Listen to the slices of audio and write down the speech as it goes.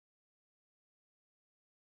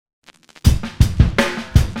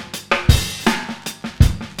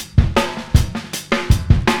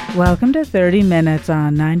Welcome to 30 Minutes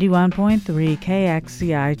on 91.3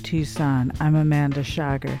 KXCI Tucson. I'm Amanda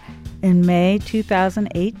Schager. In May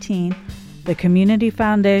 2018, the Community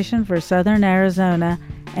Foundation for Southern Arizona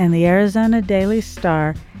and the Arizona Daily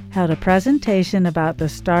Star held a presentation about the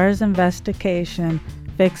Star's investigation,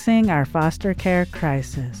 Fixing Our Foster Care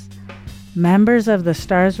Crisis. Members of the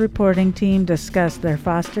Star's reporting team discussed their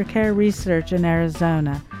foster care research in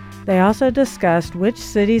Arizona. They also discussed which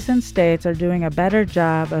cities and states are doing a better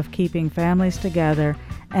job of keeping families together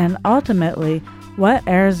and ultimately what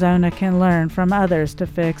Arizona can learn from others to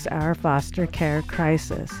fix our foster care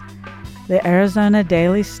crisis. The Arizona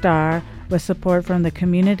Daily Star, with support from the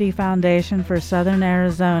Community Foundation for Southern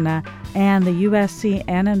Arizona and the USC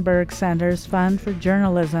Annenberg Center's Fund for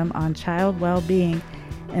Journalism on Child Well-Being,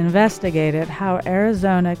 investigated how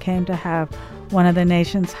Arizona came to have one of the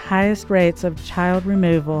nation's highest rates of child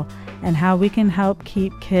removal, and how we can help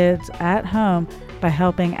keep kids at home by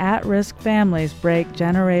helping at-risk families break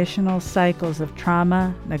generational cycles of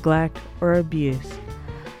trauma, neglect, or abuse.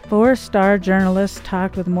 4 Star journalists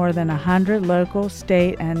talked with more than 100 local,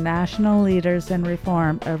 state, and national leaders in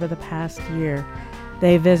reform over the past year.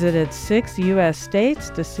 They visited 6 U.S. states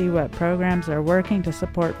to see what programs are working to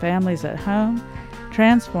support families at home,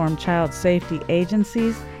 transform child safety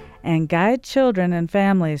agencies, and guide children and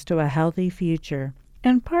families to a healthy future.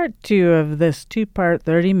 In part 2 of this 2-part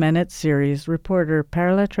 30-minute series, reporter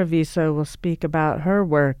Perla Treviso will speak about her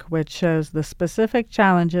work, which shows the specific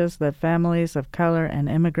challenges that families of color and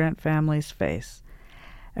immigrant families face.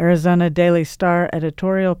 Arizona Daily Star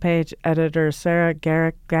editorial page editor Sarah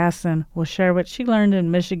Garrick-Gasson will share what she learned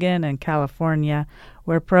in Michigan and California,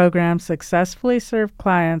 where programs successfully serve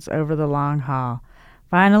clients over the long haul.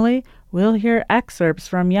 Finally, we'll hear excerpts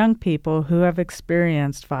from young people who have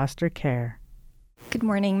experienced foster care. Good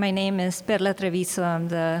morning. My name is Perla Treviso. I'm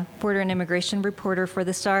the border and immigration reporter for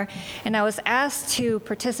the Star, and I was asked to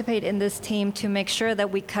participate in this team to make sure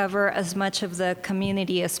that we cover as much of the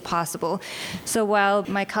community as possible. So while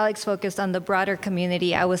my colleagues focused on the broader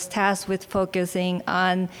community, I was tasked with focusing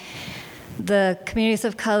on the communities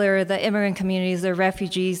of color, the immigrant communities, the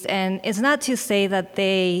refugees, and it's not to say that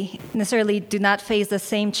they necessarily do not face the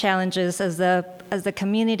same challenges as the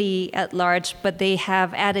community at large, but they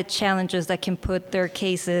have added challenges that can put their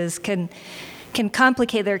cases, can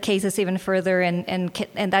complicate their cases even further, and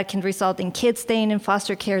that can result in kids staying in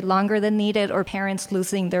foster care longer than needed or parents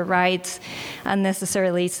losing their rights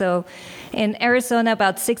unnecessarily. So in Arizona,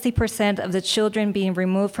 about 60% of the children being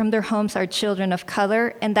removed from their homes are children of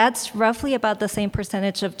color, and that's roughly about the same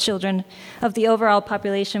percentage of children of the overall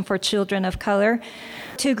population for children of color.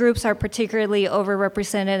 2 groups are particularly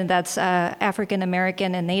overrepresented, and that's African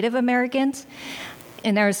American and Native Americans.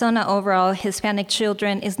 In Arizona overall, Hispanic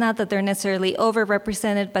children, it's not that they're necessarily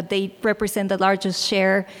overrepresented, but they represent the largest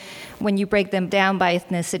share when you break them down by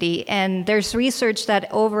ethnicity. And there's research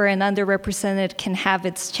that over and underrepresented can have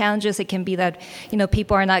its challenges. It can be that,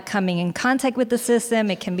 people are not coming in contact with the system.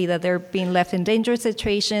 It can be that they're being left in dangerous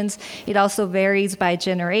situations. It also varies by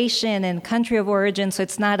generation and country of origin, so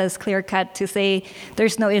it's not as clear-cut to say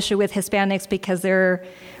there's no issue with Hispanics because they're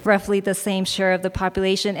roughly the same share of the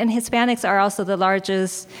population. And Hispanics are also the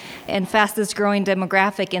largest and fastest growing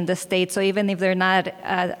demographic in the state. So even if they're not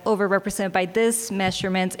overrepresented by this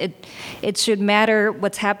measurement, it should matter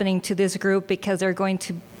what's happening to this group because they're going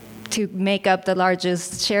to make up the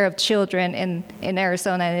largest share of children in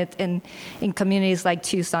Arizona and in communities like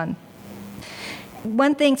Tucson.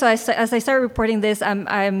 One thing, so as I started reporting this,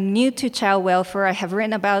 I'm new to child welfare. I have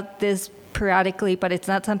written about this periodically, but it's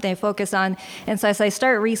not something I focus on. And so as I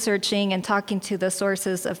start researching and talking to the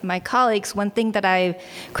sources of my colleagues, one thing that I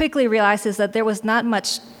quickly realized is that there was not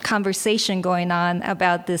much conversation going on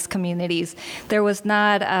about these communities. There was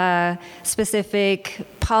not specific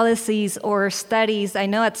policies or studies. I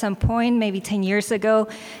know at some point, maybe 10 years ago,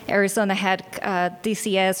 Arizona had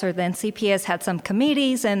DCS or then CPS had some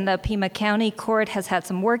committees, and the Pima County Court has had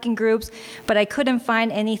some working groups, but I couldn't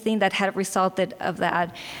find anything that had resulted of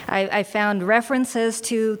that. I found references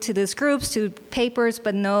to these groups, to papers,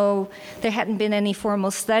 but there hadn't been any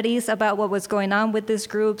formal studies about what was going on with these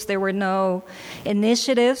groups. There were no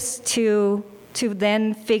initiatives to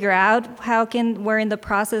then figure out where in the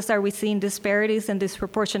process are we seeing disparities and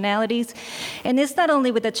disproportionalities. And it's not only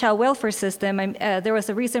with the child welfare system. There was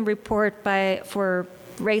a recent report for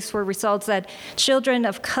Race for Results that children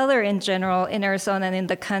of color in general in Arizona and in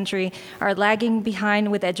the country are lagging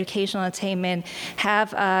behind with educational attainment,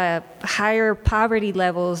 have higher poverty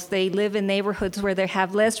levels. They live in neighborhoods where they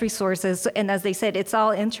have less resources, and as they said, it's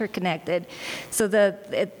all interconnected. So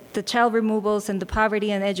the child removals and the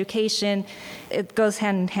poverty and education, it goes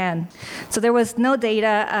hand in hand. So there was no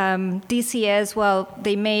data. DCS, well,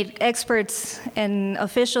 they made experts and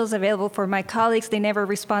officials available for my colleagues. They never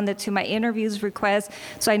responded to my interviews requests,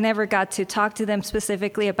 so I never got to talk to them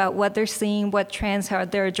specifically about what they're seeing, what trends, how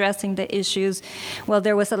they're addressing the issues. Well,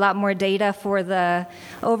 there was a lot more data for the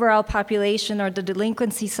overall population or the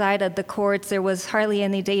delinquency side at the courts. There was hardly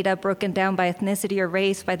any data broken down by ethnicity or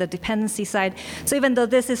race, by the dependency side. So even though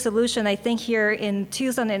this is solution, I think here in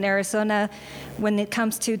Tucson and Arizona, when it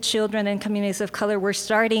comes to children and communities of color, we're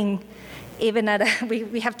starting even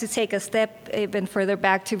we have to take a step even further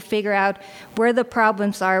back to figure out where the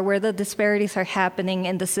problems are, where the disparities are happening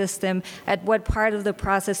in the system, at what part of the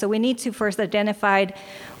process. So we need to first identify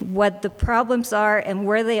what the problems are and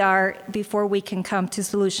where they are before we can come to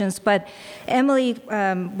solutions. But Emily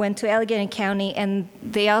went to Allegheny County, and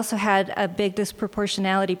they also had a big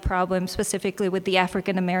disproportionality problem, specifically with the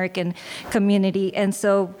African American community. And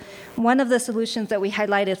so one of the solutions that we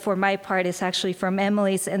highlighted for my part is actually from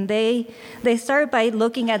Emily's, and they start by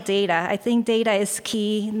looking at data. I think data is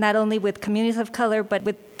key, not only with communities of color, but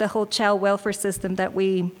with the whole child welfare system that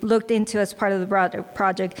we looked into as part of the broader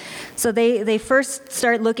project. So they first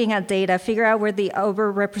start looking at data, figure out where the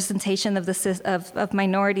overrepresentation of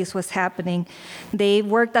minorities was happening. They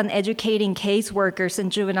worked on educating caseworkers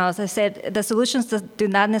and juveniles. I said the solutions do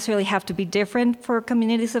not necessarily have to be different for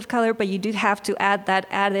communities of color, but you do have to add that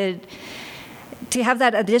to have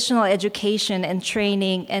that additional education and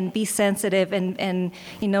training and be sensitive and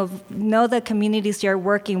know the communities you're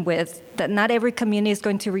working with, that not every community is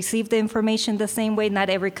going to receive the information the same way, not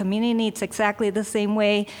every community needs exactly the same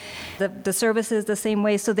way, the services the same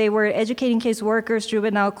way. So they were educating case workers,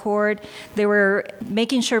 juvenile court. They were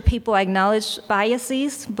making sure people acknowledge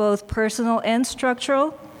biases, both personal and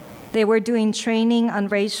structural. They were doing training on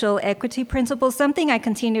racial equity principles, something I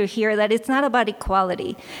continue to hear, that it's not about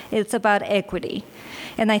equality, it's about equity.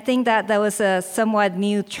 And I think that was a somewhat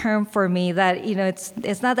new term for me, that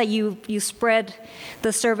it's not that you spread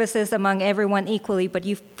the services among everyone equally, but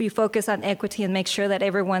you focus on equity and make sure that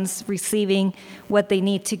everyone's receiving what they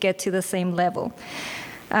need to get to the same level.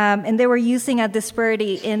 And they were using a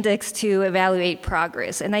disparity index to evaluate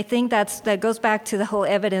progress. And I think that goes back to the whole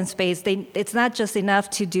evidence base. It's not just enough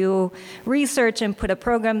to do research and put a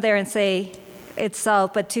program there and say it's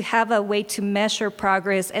solved, but to have a way to measure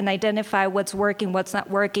progress and identify what's working, what's not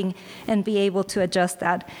working, and be able to adjust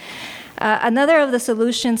that. Another of the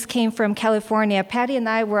solutions came from California. Patty and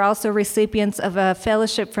I were also recipients of a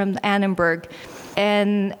fellowship from Annenberg.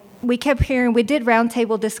 And we kept hearing, we did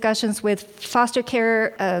roundtable discussions with foster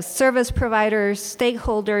care service providers,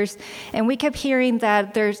 stakeholders, and we kept hearing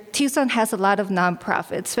that Tucson has a lot of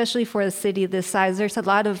nonprofits, especially for a city this size. There's a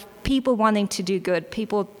lot of people wanting to do good,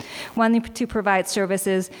 people wanting to provide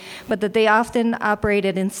services, but that they often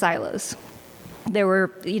operated in silos. There were,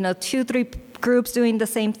 2-3 groups doing the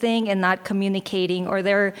same thing and not communicating, or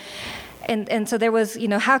And so there was,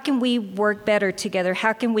 how can we work better together?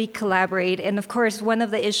 How can we collaborate? And of course, one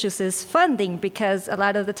of the issues is funding, because a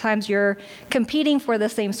lot of the times you're competing for the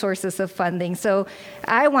same sources of funding. So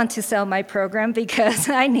I want to sell my program because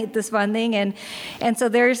I need this funding. And so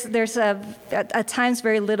there's at times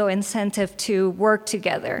very little incentive to work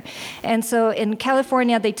together. And so in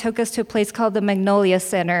California, they took us to a place called the Magnolia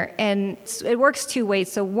Center. And it works two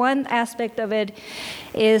ways. So one aspect of it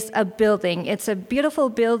is a building. It's a beautiful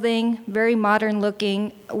building, very modern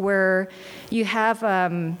looking, where you have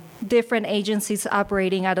different agencies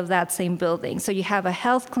operating out of that same building. So you have a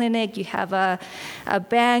health clinic, you have a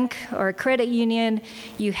bank or a credit union,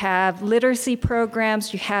 you have literacy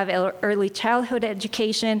programs, you have early childhood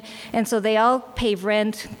education, and so they all pay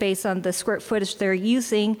rent based on the square footage they're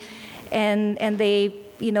using, and they,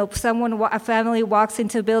 a family walks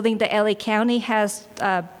into a building. The LA County has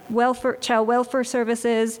child welfare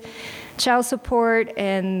services, child support,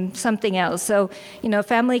 and something else. So, a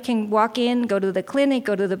family can walk in, go to the clinic,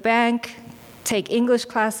 go to the bank, take English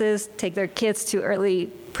classes, take their kids to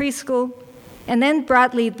early preschool. And then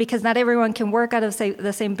broadly, because not everyone can work out of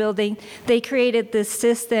the same building, they created this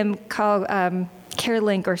system called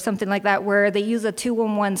CareLink or something like that, where they use a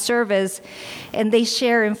 211 service and they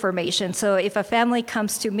share information. So if a family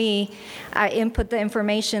comes to me, I input the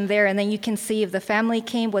information there, and then you can see if the family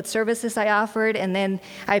came, what services I offered, and then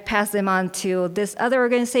I pass them on to this other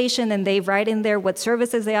organization, and they write in there what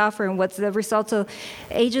services they offer and what's the result. So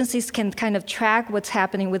agencies can kind of track what's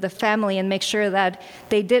happening with the family and make sure that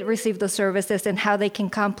they did receive the services and how they can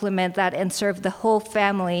complement that and serve the whole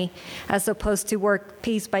family as opposed to work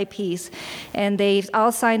piece by piece. And they They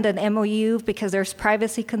all signed an MOU because there's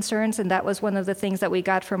privacy concerns, and that was one of the things that we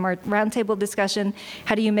got from our roundtable discussion.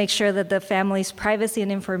 How do you make sure that the family's privacy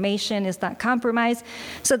and information is not compromised?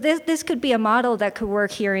 So this could be a model that could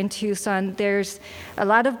work here in Tucson. There's a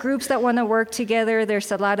lot of groups that want to work together.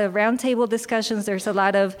 There's a lot of roundtable discussions. There's a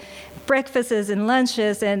lot of breakfasts and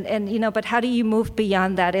lunches, and but how do you move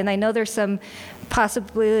beyond that? And I know there's some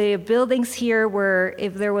possibility of buildings here where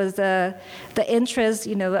if there was the interest,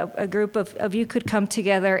 a group of you could come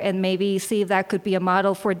together and maybe see if that could be a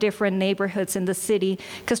model for different neighborhoods in the city,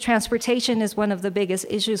 because transportation is one of the biggest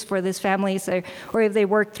issues for these families, or if they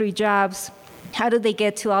work 3 jobs, how do they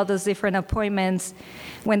get to all those different appointments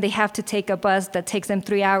when they have to take a bus that takes them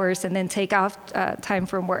 3 hours and then take off time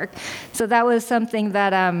from work? So that was something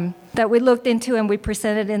that we looked into and we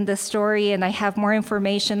presented in the story, and I have more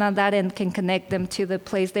information on that and can connect them to the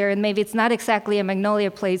place there. And maybe it's not exactly a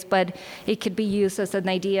Magnolia place, but it could be used as an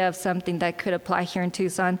idea of something that could apply here in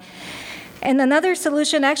Tucson. And another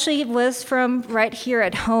solution actually was from right here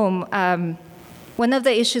at home. One of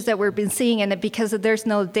the issues that we've been seeing, and because there's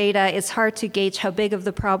no data, it's hard to gauge how big of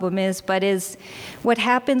the problem is, but is what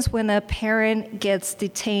happens when a parent gets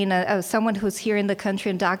detained, someone who's here in the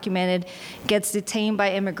country and documented, gets detained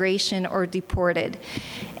by immigration or deported.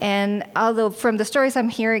 And although from the stories I'm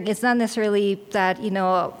hearing, it's not necessarily that,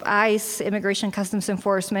 ICE, Immigration Customs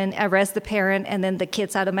Enforcement, arrest the parent and then the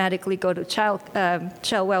kids automatically go to child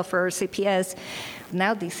welfare or CPS,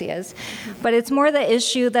 now DCS, but it's more the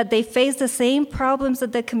issue that they face the same problems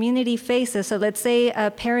that the community faces. So let's say a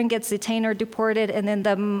parent gets detained or deported, and then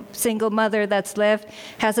the single mother that's left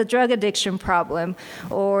has a drug addiction problem,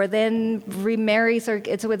 or then remarries or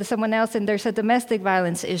gets with someone else and there's a domestic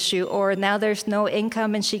violence issue, or now there's no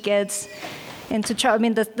income and she gets into trouble. I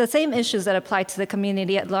mean, the same issues that apply to the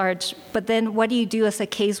community at large, but then what do you do as a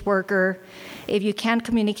caseworker if you can't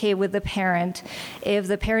communicate with the parent, if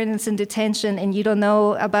the parent is in detention and you don't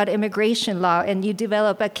know about immigration law and you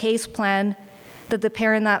develop a case plan that the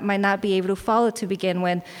parent might not be able to follow to begin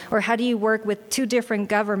with? Or how do you work with 2 different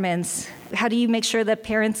governments? How do you make sure that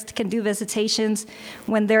parents can do visitations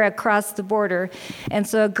when they're across the border? And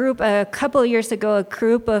so a couple of years ago, a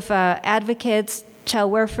group of advocates,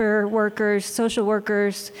 child welfare workers, social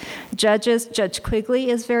workers, judges, Judge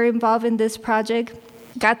Quigley is very involved in this project,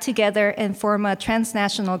 got together and formed a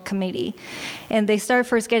transnational committee. And they start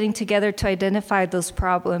first getting together to identify those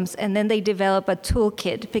problems, and then they develop a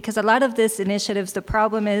toolkit, because a lot of these initiatives, the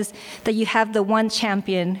problem is that you have the one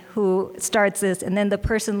champion who starts this, and then the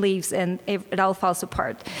person leaves, and it all falls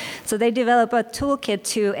apart. So they develop a toolkit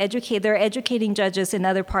to educate. They're educating judges in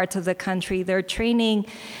other parts of the country. They're training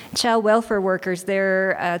child welfare workers.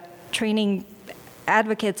 They're training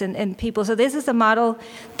advocates and people. So this is a model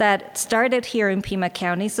that started here in Pima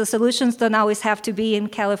County. So solutions don't always have to be in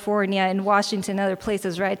California and Washington and other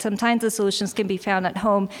places, right? Sometimes the solutions can be found at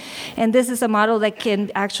home. And this is a model that can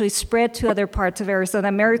actually spread to other parts of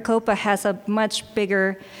Arizona. Maricopa has a much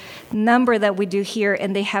bigger number that we do here,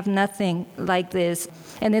 and they have nothing like this.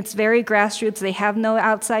 And it's very grassroots. They have no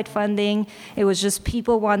outside funding. It was just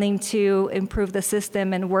people wanting to improve the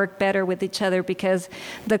system and work better with each other, because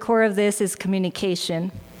the core of this is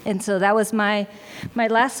communication. And so that was my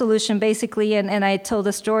last solution, basically. And I told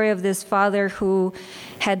the story of this father who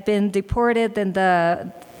had been deported, and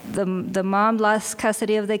the mom lost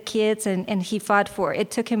custody of the kids, and he fought for it.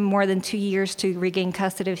 It took him more than 2 years to regain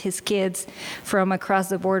custody of his kids from across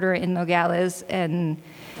the border in Nogales, and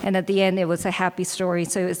at the end it was a happy story.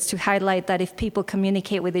 So it's to highlight that if people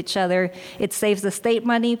communicate with each other, it saves the state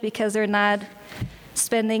money, because they're not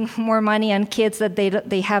spending more money on kids, that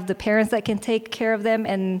they have the parents that can take care of them,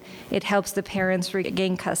 and it helps the parents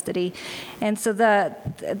regain custody. And so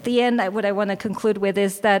at the end, what I want to conclude with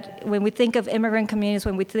is that when we think of immigrant communities,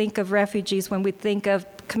 when we think of refugees, when we think of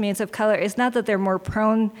communities of color, it's not that they're more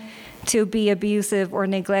prone to be abusive or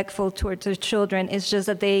neglectful towards their children. It's just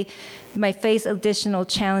that they might face additional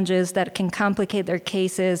challenges that can complicate their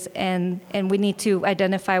cases, and we need to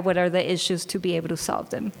identify what are the issues to be able to solve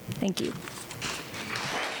them. Thank you.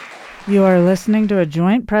 You are listening to a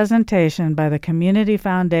joint presentation by the Community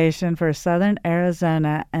Foundation for Southern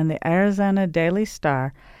Arizona and the Arizona Daily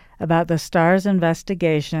Star about the Star's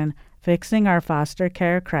investigation, Fixing Our Foster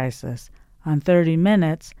Care Crisis, on 30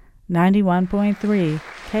 Minutes, 91.3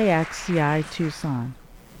 KXCI Tucson.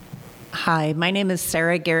 Hi, my name is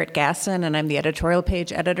Sarah Garrett Gasson, and I'm the editorial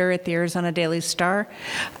page editor at the Arizona Daily Star.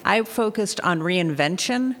 I focused on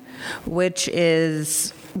reinvention, which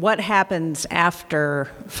is what happens after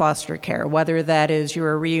foster care, whether that is you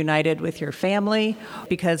are reunited with your family,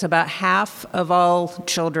 because about half of all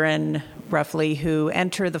children roughly, who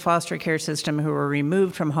enter the foster care system who are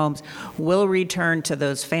removed from homes will return to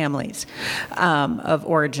those families of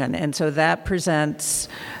origin. And so that presents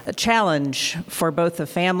a challenge for both the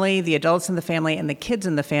family, the adults in the family, and the kids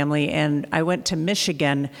in the family. And I went to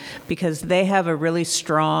Michigan because they have a really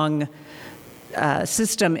strong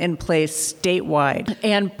system in place statewide.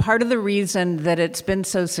 And part of the reason that it's been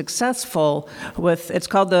so successful it's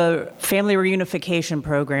called the Family Reunification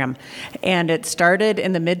Program. And it started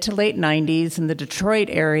in the mid to late 90s in the Detroit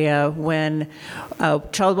area when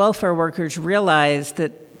child welfare workers realized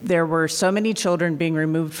that there were so many children being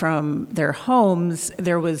removed from their homes,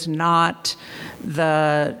 there was not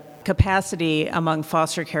the capacity among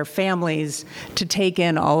foster care families to take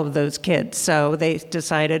in all of those kids. So they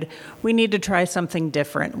decided we need to try something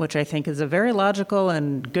different, which I think is a very logical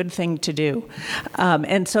and good thing to do.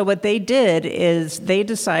 And so what they did is they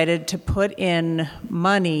decided to put in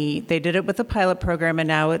money. They did it with a pilot program, and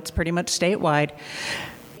now it's pretty much statewide.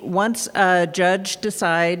 Once a judge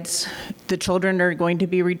decides the children are going to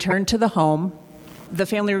be returned to the home, the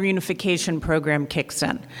Family Reunification Program kicks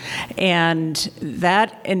in. And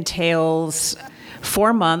that entails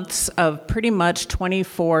 4 months of pretty much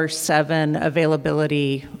 24/7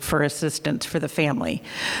 availability for assistance for the family.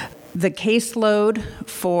 The caseload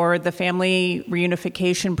for the Family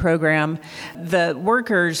Reunification Program, the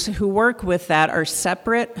workers who work with that are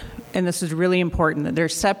separate, and this is really important, they're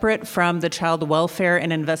separate from the Child Welfare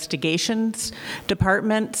and Investigations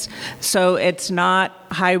departments. So it's not,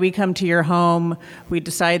 hi, we come to your home, we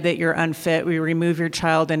decide that you're unfit, we remove your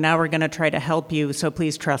child, and now we're going to try to help you, so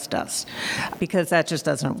please trust us, because that just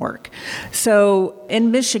doesn't work. So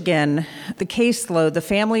in Michigan, the caseload, the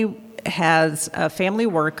family has a family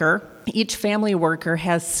worker. Each family worker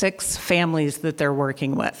has 6 families that they're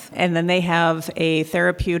working with. And then they have a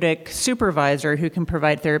therapeutic supervisor who can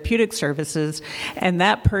provide therapeutic services, and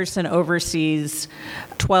that person oversees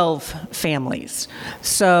 12 families.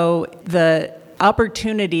 So the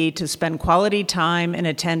opportunity to spend quality time and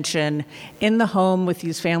attention in the home with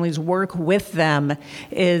these families, work with them,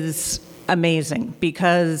 is amazing,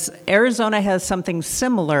 because Arizona has something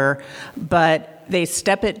similar, but they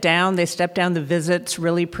step down the visits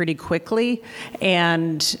really pretty quickly,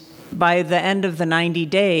 and by the end of the 90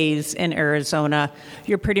 days in Arizona,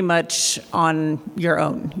 you're pretty much on your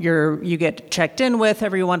own. You get checked in with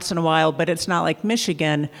every once in a while, but it's not like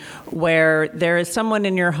Michigan, where there is someone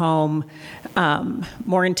in your home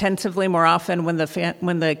more intensively, more often when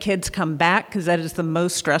the kids come back, because that is the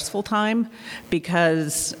most stressful time,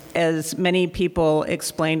 because as many people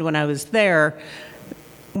explained when I was there,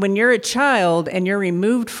 when you're a child and you're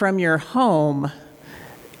removed from your home,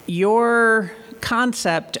 your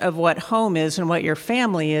concept of what home is and what your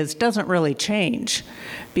family is doesn't really change,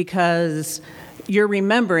 because you're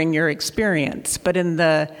remembering your experience. But in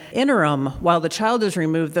the interim, while the child is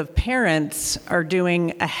removed, the parents are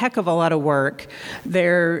doing a heck of a lot of work.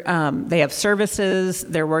 They have services,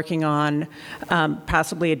 they're working on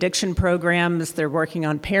possibly addiction programs, they're working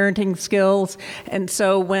on parenting skills. And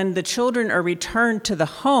so when the children are returned to the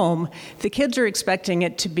home, the kids are expecting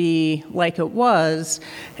it to be like it was,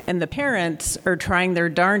 and the parents are trying their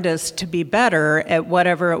darndest to be better at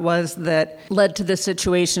whatever it was that led to the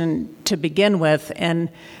situation to begin with. And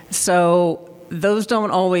so those don't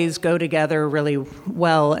always go together really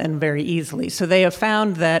well and very easily. So they have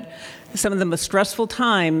found that some of the most stressful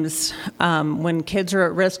times when kids are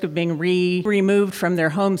at risk of being removed from their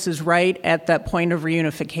homes is right at that point of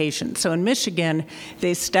reunification. So in Michigan,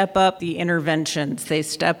 they step up the interventions, they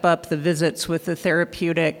step up the visits with the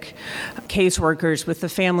therapeutic caseworkers, with the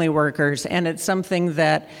family workers, and it's something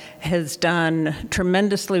that has done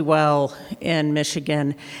tremendously well in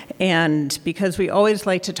Michigan. And because we always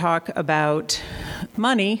like to talk about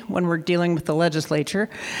money when we're dealing with the legislature,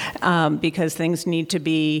 because things need to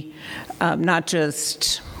be not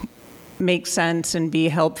just make sense and be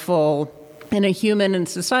helpful in a human and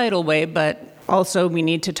societal way, but also we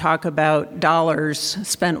need to talk about dollars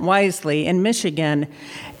spent wisely. In Michigan,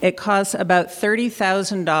 it costs about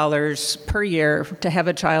 $30,000 per year to have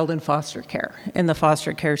a child in foster care, in the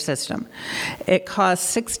foster care system. It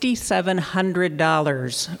costs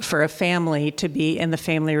 $6,700 for a family to be in the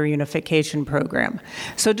Family Reunification Program.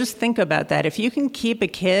 So just think about that. If you can keep a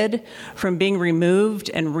kid from being removed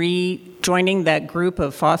and rejoining that group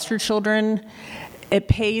of foster children, it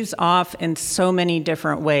pays off in so many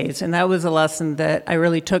different ways. And that was a lesson that I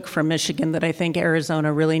really took from Michigan that I think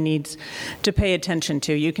Arizona really needs to pay attention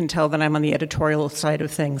to. You can tell that I'm on the editorial side of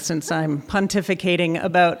things since I'm pontificating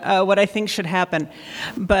about what I think should happen.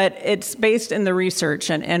 But it's based in the research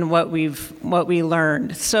and what we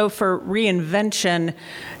learned. So for reinvention,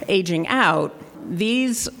 aging out,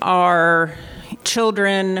 these are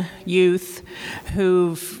children, youth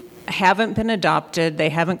who haven't been adopted, they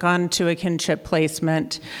haven't gone to a kinship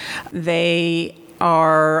placement, they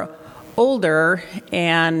are older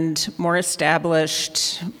and more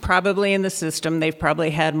established, probably in the system. They've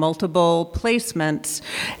probably had multiple placements,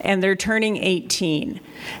 and they're turning 18.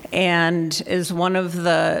 And as one of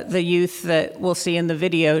the youth that we'll see in the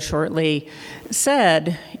video shortly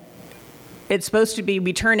said, it's supposed to be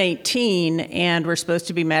we turn 18 and we're supposed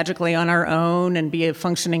to be magically on our own and be a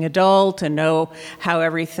functioning adult and know how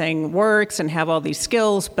everything works and have all these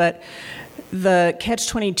skills. But the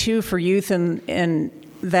catch-22 for youth in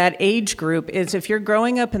that age group is if you're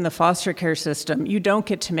growing up in the foster care system, you don't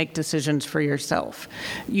get to make decisions for yourself.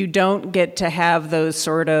 You don't get to have those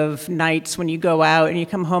sort of nights when you go out and you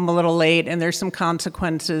come home a little late and there's some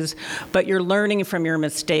consequences, but you're learning from your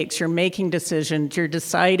mistakes. You're making decisions. You're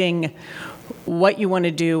deciding what you want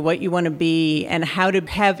to do, what you want to be, and how to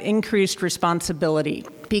have increased responsibility.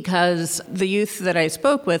 Because the youth that I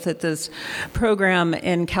spoke with at this program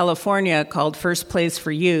in California called First Place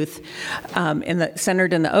for Youth,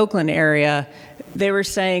 centered in the Oakland area, they were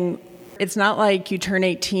saying it's not like you turn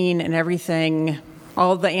 18 and everything,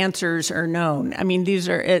 all the answers are known. I mean,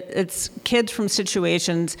 it's kids from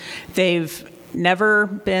situations they've never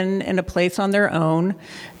been in a place on their own.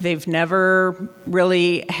 They've never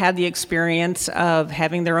really had the experience of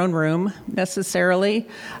having their own room necessarily,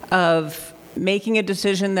 of making a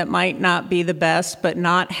decision that might not be the best, but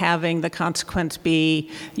not having the consequence be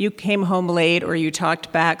you came home late or you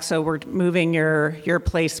talked back, so we're moving your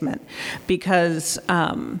placement. Because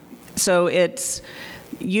so it's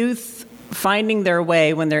youth finding their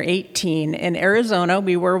way when they're 18. In Arizona,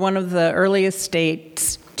 we were one of the earliest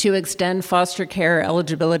states to extend foster care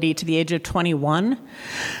eligibility to the age of 21,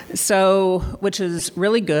 which is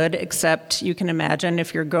really good, except you can imagine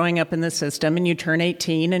if you're growing up in the system and you turn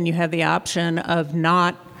 18 and you have the option of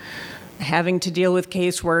not having to deal with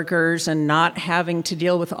caseworkers and not having to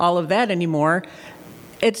deal with all of that anymore,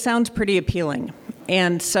 it sounds pretty appealing.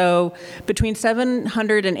 And so between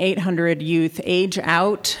 700 and 800 youth age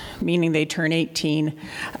out, meaning they turn 18,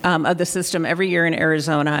 of the system every year in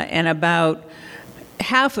Arizona, and about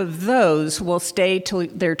half of those will stay till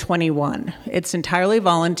they're 21. It's entirely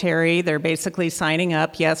voluntary. They're basically signing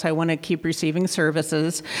up, yes, I want to keep receiving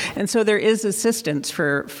services. And so there is assistance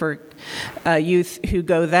for youth who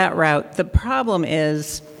go that route. The problem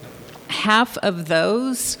is half of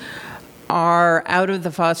those are out of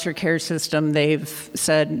the foster care system. They've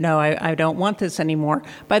said, no, I don't want this anymore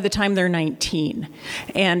by the time they're 19.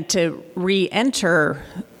 And to re-enter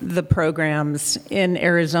the programs in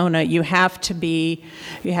Arizona, you have to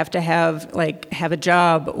have a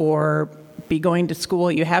job or be going to school.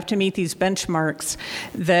 You have to meet these benchmarks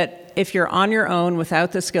that if you're on your own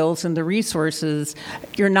without the skills and the resources,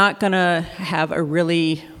 you're not going to have a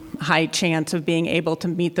really high chance of being able to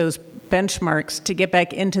meet those benchmarks to get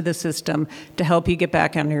back into the system to help you get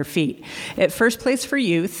back on your feet. At First Place for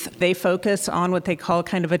Youth, they focus on what they call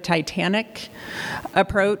kind of a Titanic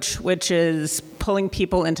approach, which is pulling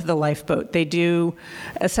people into the lifeboat. They do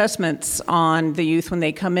assessments on the youth when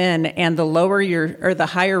they come in, and the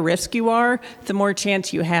higher risk you are, the more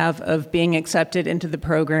chance you have of being accepted into the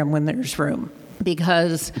program when there's room.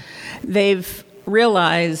 Because they've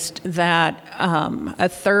realized that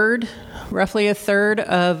roughly a third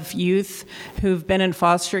of youth who've been in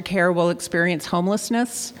foster care will experience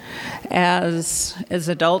homelessness as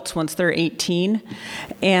adults once they're 18,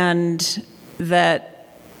 and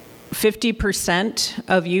that 50%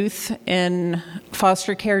 of youth in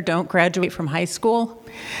foster care don't graduate from high school,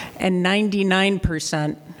 and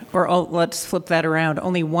 99%, let's flip that around,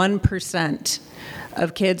 only 1%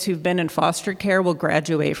 of kids who've been in foster care will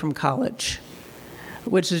graduate from college,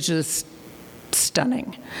 which is just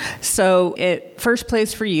stunning. So at First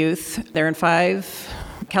Place for Youth, they're in 5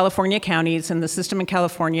 California counties, and the system in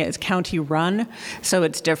California is county run, so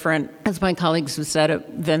it's different, as my colleagues have said,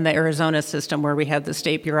 than the Arizona system where we have the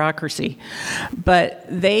state bureaucracy. But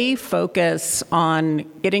they focus on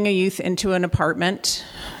getting a youth into an apartment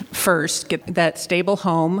first, get that stable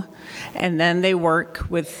home, and then they work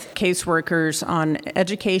with caseworkers on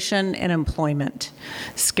education and employment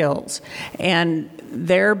skills. And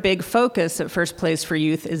their big focus at First Place for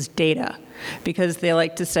Youth is data, because they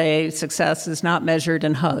like to say success is not measured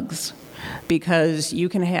in hugs, because you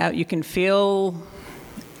can feel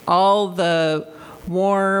all the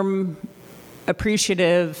warm,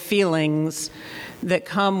 appreciative feelings that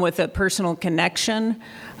come with a personal connection,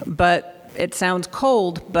 but it sounds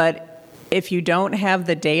cold, but if you don't have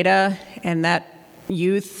the data and that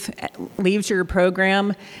youth leaves your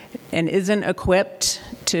program and isn't equipped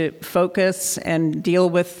to focus and deal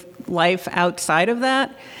with life outside of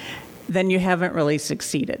that, then you haven't really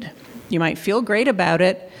succeeded. You might feel great about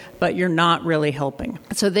it, but you're not really helping.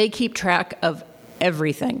 So they keep track of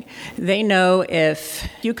everything. They know if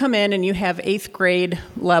you come in and you have 8th grade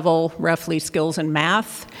level, roughly, skills in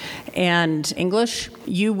math and English,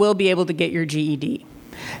 you will be able to get your GED.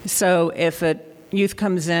 So if a youth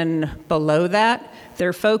comes in below that,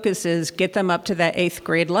 their focus is get them up to that 8th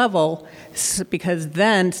grade level, because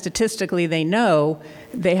then statistically they know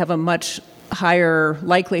they have a much higher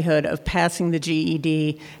likelihood of passing the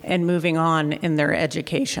GED and moving on in their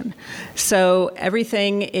education. So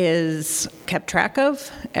everything is kept track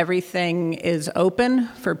of. Everything is open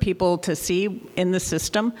for people to see in the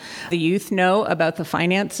system. The youth know about the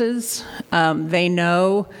finances. They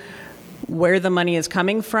know where the money is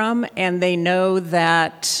coming from, and they know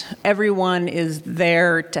that everyone is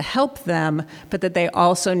there to help them, but that they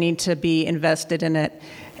also need to be invested in it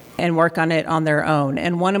and work on it on their own.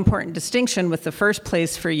 And one important distinction with the First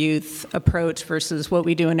Place for Youth approach versus what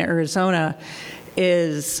we do in Arizona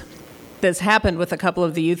is, this happened with a couple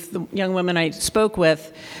of the young women I spoke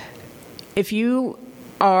with. If you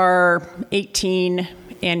are 18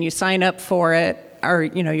 and you sign up for it, or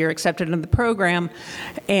you're accepted in the program,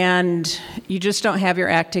 and you just don't have your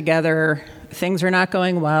act together, things are not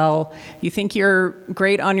going well, you think you're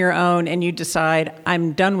great on your own, and you decide,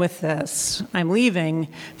 I'm done with this, I'm leaving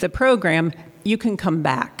the program, you can come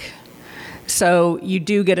back. So you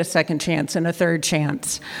do get a second chance and a third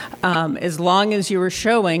chance. As long as you are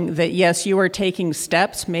showing that, yes, you are taking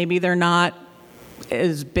steps, maybe they're not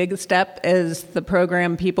as big a step as the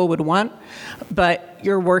program people would want, but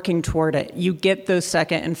you're working toward it. You get those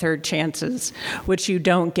second and third chances, which you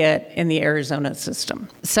don't get in the Arizona system.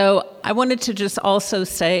 So I wanted to just also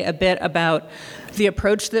say a bit about the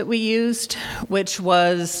approach that we used, which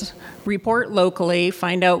was report locally,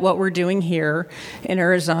 find out what we're doing here in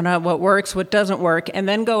Arizona, what works, what doesn't work, and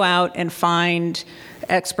then go out and find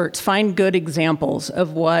experts, find good examples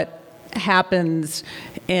of what happens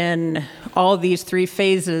in all these 3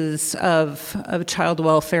 phases of child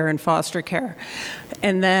welfare and foster care.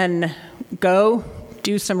 And then go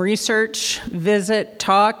do some research, visit,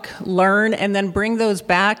 talk, learn, and then bring those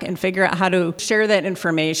back and figure out how to share that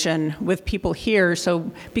information with people here.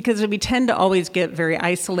 So, because we tend to always get very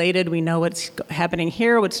isolated, we know what's happening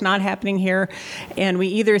here, what's not happening here, and we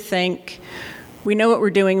either think, we know what we're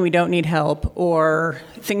doing, we don't need help, or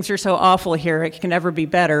things are so awful here, it can never be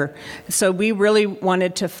better. So we really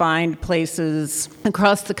wanted to find places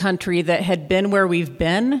across the country that had been where we've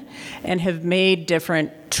been and have made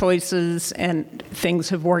different choices and things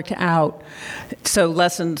have worked out. So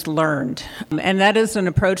lessons learned. And that is an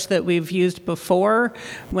approach that we've used before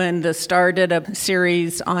when the STAR did a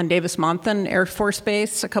series on Davis-Monthan Air Force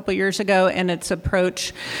Base a couple years ago, and it's an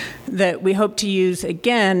approach that we hope to use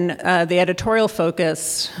again. The editorial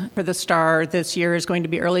focus for the STAR this year is going to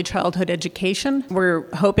be early childhood education. We're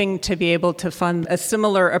hoping to be able to fund a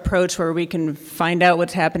similar approach where we can find out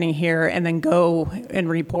what's happening here and then go and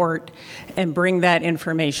report and bring that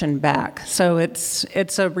information back. So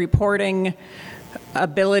it's a reporting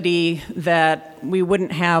ability that we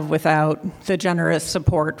wouldn't have without the generous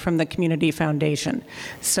support from the Community Foundation.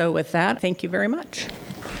 So with that, thank you very much.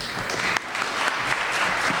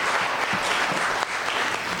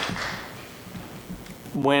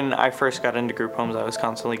 When I first got into group homes, I was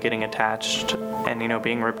constantly getting attached and,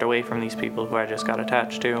 being ripped away from these people who I just got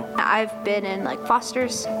attached to. I've been in foster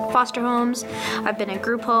homes, I've been in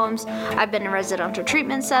group homes, I've been in residential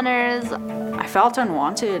treatment centers. I felt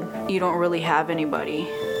unwanted. You don't really have anybody.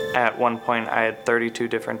 At one point, I had 32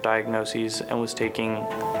 different diagnoses and was taking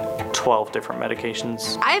 12 different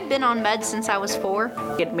medications. I've been on meds since I was 4.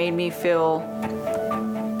 It made me feel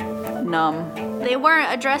numb. They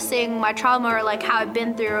weren't addressing my trauma or how I've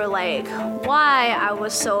been through, why I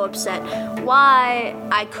was so upset, why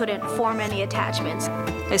I couldn't form any attachments.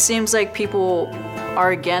 It seems like people are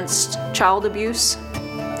against child abuse,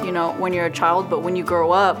 when you're a child, but when you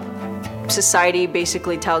grow up, society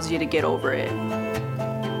basically tells you to get over it.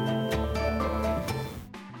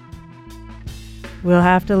 We'll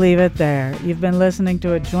have to leave it there. You've been listening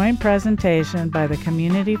to a joint presentation by the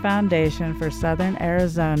Community Foundation for Southern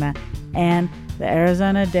Arizona and the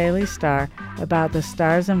Arizona Daily Star about the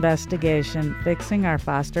STAR's investigation, Fixing Our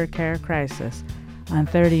Foster Care Crisis, on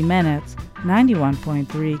 30 Minutes, 91.3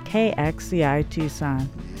 KXCI Tucson.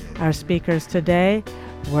 Our speakers today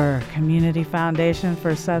were Community Foundation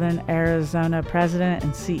for Southern Arizona President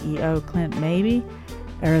and CEO Clint Mabey,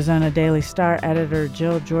 Arizona Daily Star editor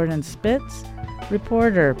Jill Jordan Spitz,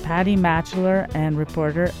 reporter Patty Matchler and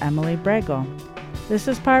reporter Emily Bregel. This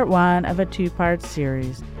is part 1 of a 2-part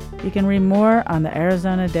series. You can read more on the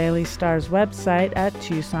Arizona Daily Star's website at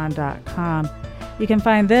tucson.com. You can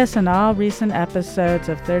find this and all recent episodes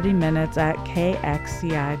of 30 Minutes at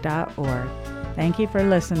kxci.org. Thank you for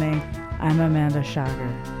listening. I'm Amanda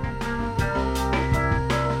Schager.